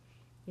partes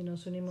y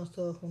nos unimos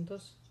todos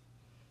juntos.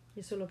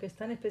 Y eso es lo que es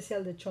tan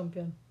especial de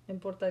Jeonseong. No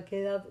importa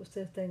qué edad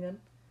ustedes tengan,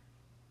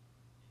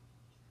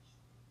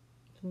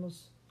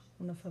 somos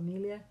una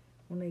familia,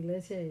 una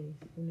iglesia y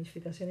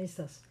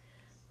unificacionistas.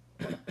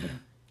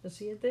 Lo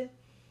siguiente,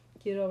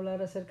 quiero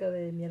hablar acerca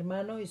de mi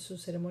hermano y su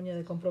ceremonia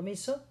de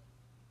compromiso.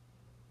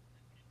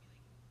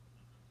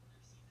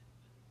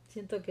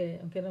 Siento que,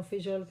 aunque no fui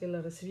yo el que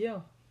la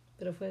recibió,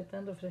 pero fue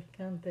tan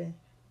refrescante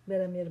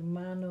ver a mi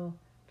hermano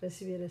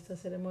recibir esta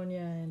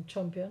ceremonia en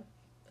Jeonseong.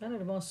 Tan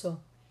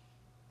hermoso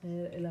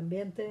el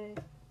ambiente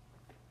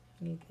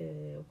en el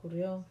que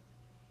ocurrió.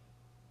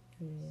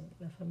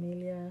 La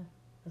familia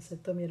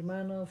aceptó a mi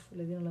hermano,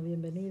 le dieron la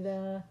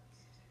bienvenida.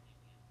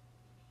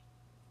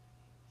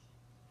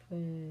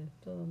 Fue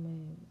todo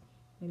muy,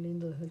 muy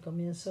lindo desde el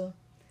comienzo.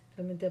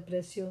 Realmente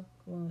aprecio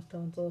cómo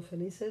estaban todos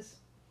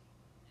felices.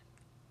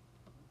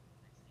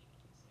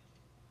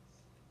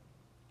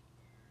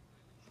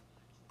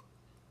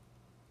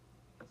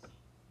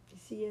 Y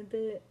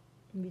siguiente,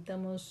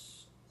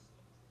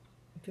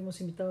 fuimos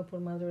invitados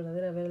por Madre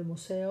Verdadera a ver el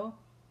museo.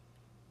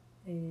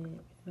 Mi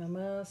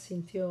mamá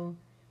sintió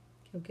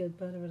que aunque el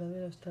Padre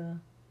Verdadero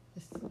está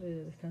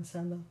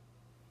descansando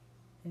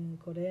en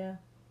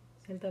Corea,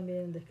 Él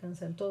también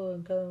descansa en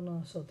cada uno de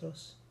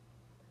nosotros.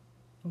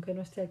 Aunque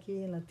no esté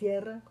aquí en la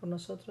tierra con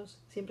nosotros,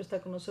 siempre está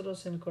con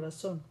nosotros en el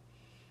corazón.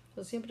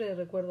 Yo siempre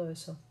recuerdo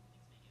eso.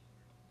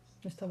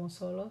 No estamos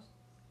solos.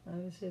 A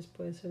veces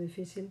puede ser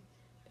difícil,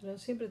 pero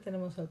siempre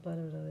tenemos al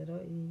Padre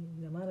Verdadero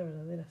y la Madre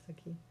Verdadera está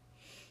aquí.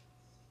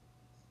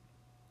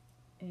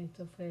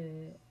 Esto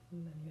fue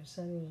el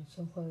aniversario del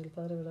Sonjo del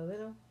Padre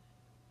Verdadero.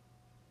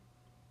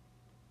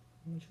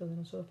 Muchos de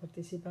nosotros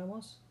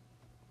participamos.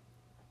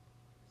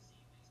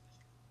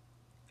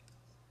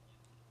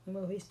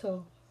 Hemos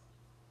visto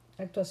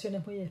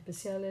actuaciones muy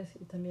especiales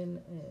y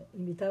también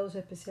invitados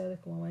especiales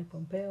como Mike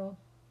Pompeo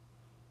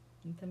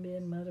y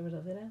también Madre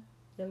Verdadera.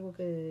 Y algo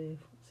que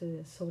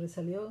se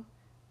sobresalió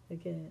de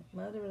que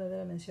Madre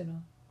Verdadera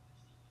mencionó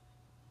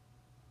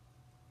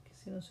que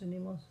si nos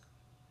unimos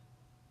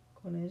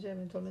con ella,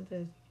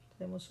 eventualmente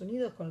estaremos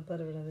unidos con el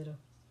Padre Verdadero.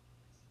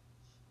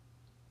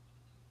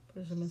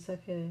 Por eso el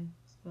mensaje de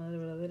Madre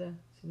Verdadera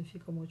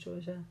significó mucho.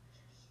 Ella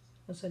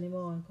nos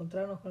animó a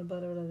encontrarnos con el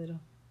Padre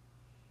Verdadero.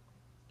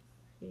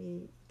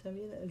 Y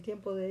también el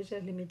tiempo de ella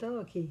es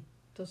limitado aquí.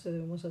 Entonces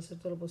debemos hacer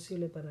todo lo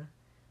posible para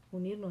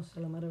unirnos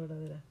a la Madre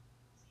Verdadera.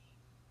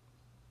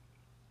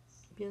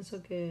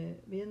 Pienso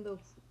que viendo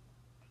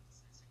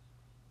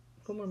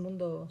cómo el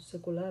mundo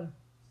secular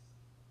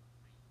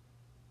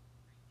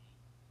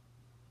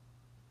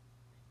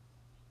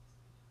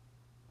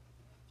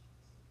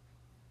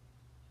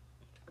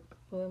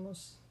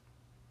podemos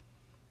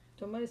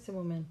tomar este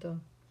momento.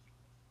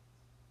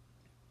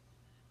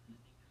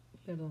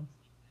 Perdón,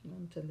 no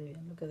entendí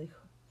bien lo que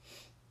dijo.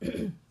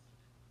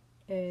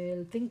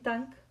 El think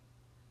tank,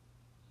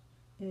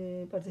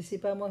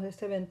 participamos de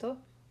este evento.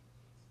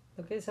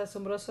 Lo que es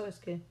asombroso es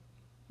que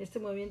este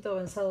movimiento ha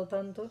avanzado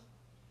tanto.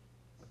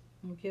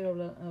 No quiero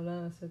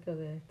hablar acerca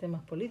de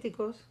temas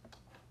políticos,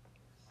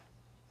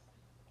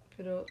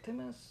 pero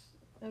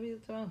ha habido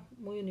temas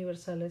muy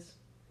universales.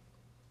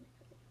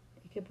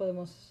 ¿Y qué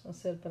podemos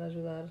hacer para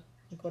ayudar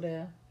en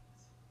Corea?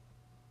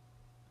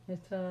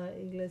 Nuestra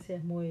iglesia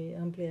es muy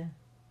amplia.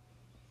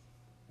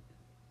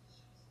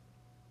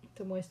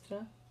 Te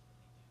muestra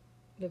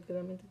lo que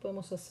realmente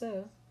podemos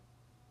hacer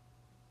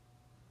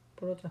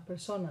por otras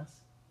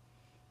personas.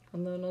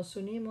 Cuando nos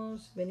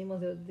unimos,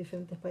 venimos de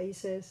diferentes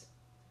países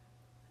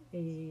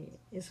y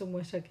eso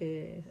muestra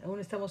que aún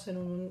estamos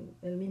en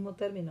el mismo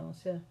término, o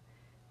sea,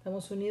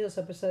 estamos unidos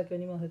a pesar de que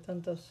venimos de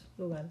tantos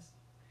lugares.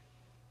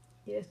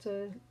 Y esto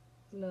es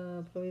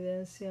la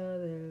providencia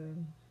del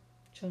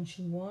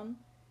Jeonseong,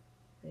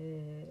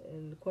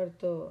 el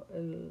cuarto,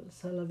 el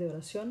sala de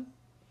oración.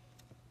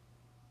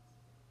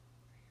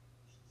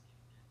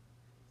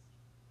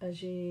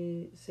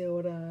 Allí se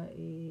ora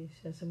y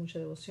se hace mucha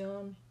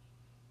devoción.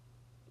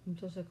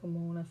 Entonces,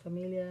 como una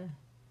familia,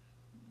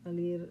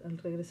 al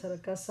regresar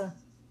a casa,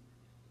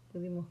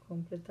 pudimos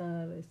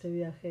completar este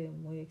viaje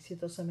muy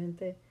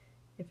exitosamente,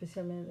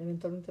 especialmente,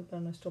 eventualmente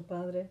para nuestro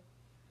padre.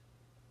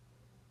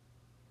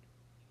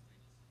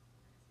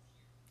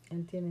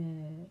 Él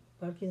tiene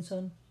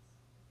Parkinson.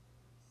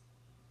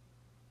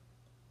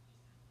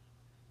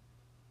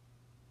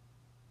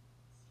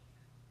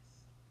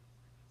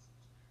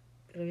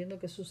 Pero viendo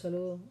que su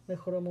salud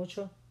mejoró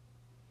mucho,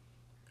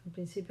 al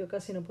principio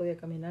casi no podía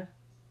caminar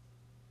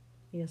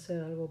y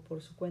hacer algo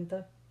por su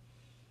cuenta,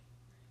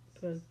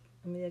 pero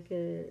a medida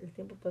que el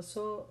tiempo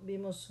pasó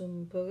vimos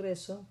un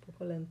progreso un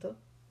poco lento.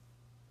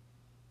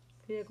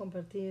 Quería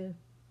compartir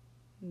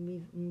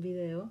un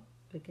video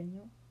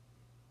pequeño.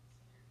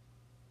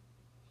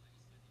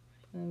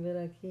 Pueden ver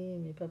aquí,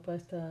 mi papá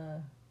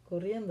está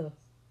corriendo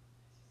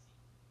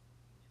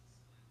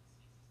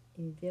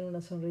y tiene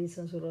una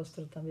sonrisa en su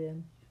rostro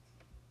también.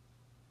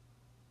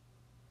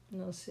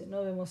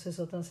 No vemos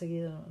eso tan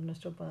seguido en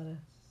nuestro padre,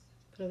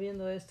 pero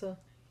viendo esto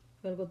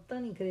fue algo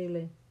tan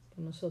increíble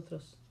para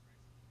nosotros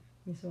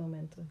en ese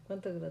momento.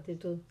 Cuánta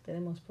gratitud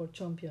tenemos por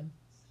Champion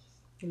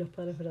y los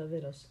padres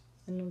verdaderos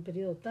en un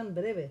periodo tan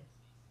breve.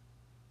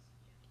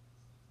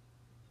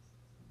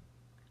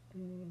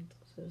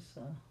 Entonces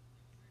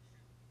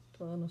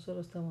todos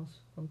nosotros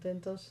estamos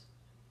contentos.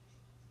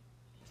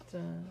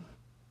 Esta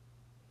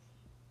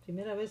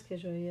primera vez que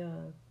yo iba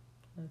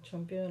a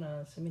Champion,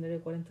 al seminario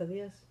de 40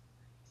 días,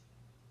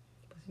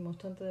 pusimos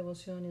tanta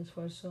devoción y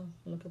esfuerzo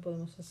en lo que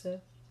podemos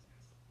hacer.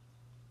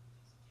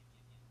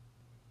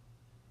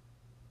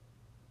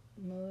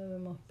 No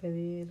debemos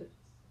pedir,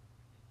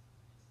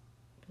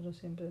 pero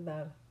siempre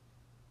dar.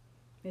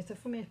 Esta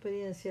fue mi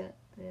experiencia,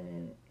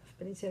 la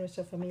experiencia de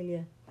nuestra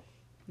familia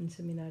en el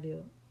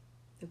seminario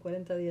de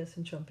 40 días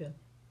en Champion.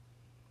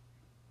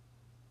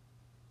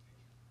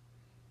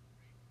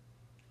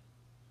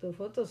 Tus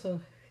fotos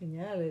son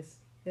geniales,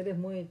 eres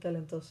muy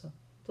talentoso.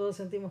 Todos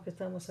sentimos que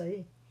estamos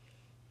ahí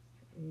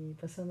y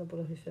pasando por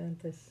los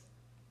diferentes.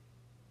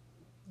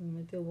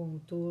 Hubo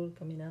un tour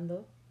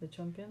caminando de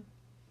Champion,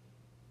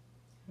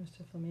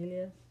 nuestras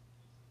familias.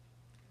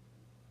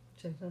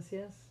 Muchas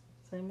gracias,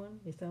 Simon,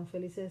 y estamos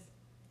felices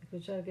de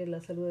escuchar que la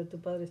salud de tu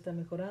padre está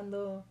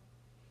mejorando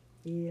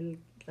y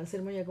la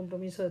ceremonia de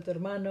compromiso de tu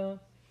hermano.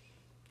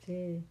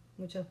 Sí,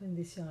 muchas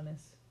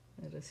bendiciones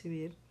de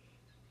recibir.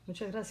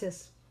 Muchas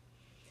gracias.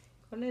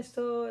 Con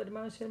esto,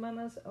 hermanos y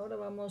hermanas, ahora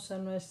vamos a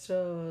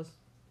nuestros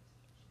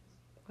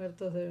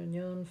cuartos de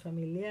reunión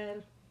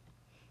familiar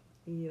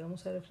y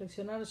vamos a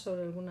reflexionar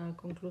sobre alguna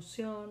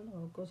conclusión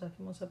o cosas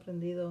que hemos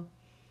aprendido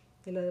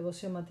de la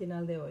devoción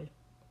matinal de hoy.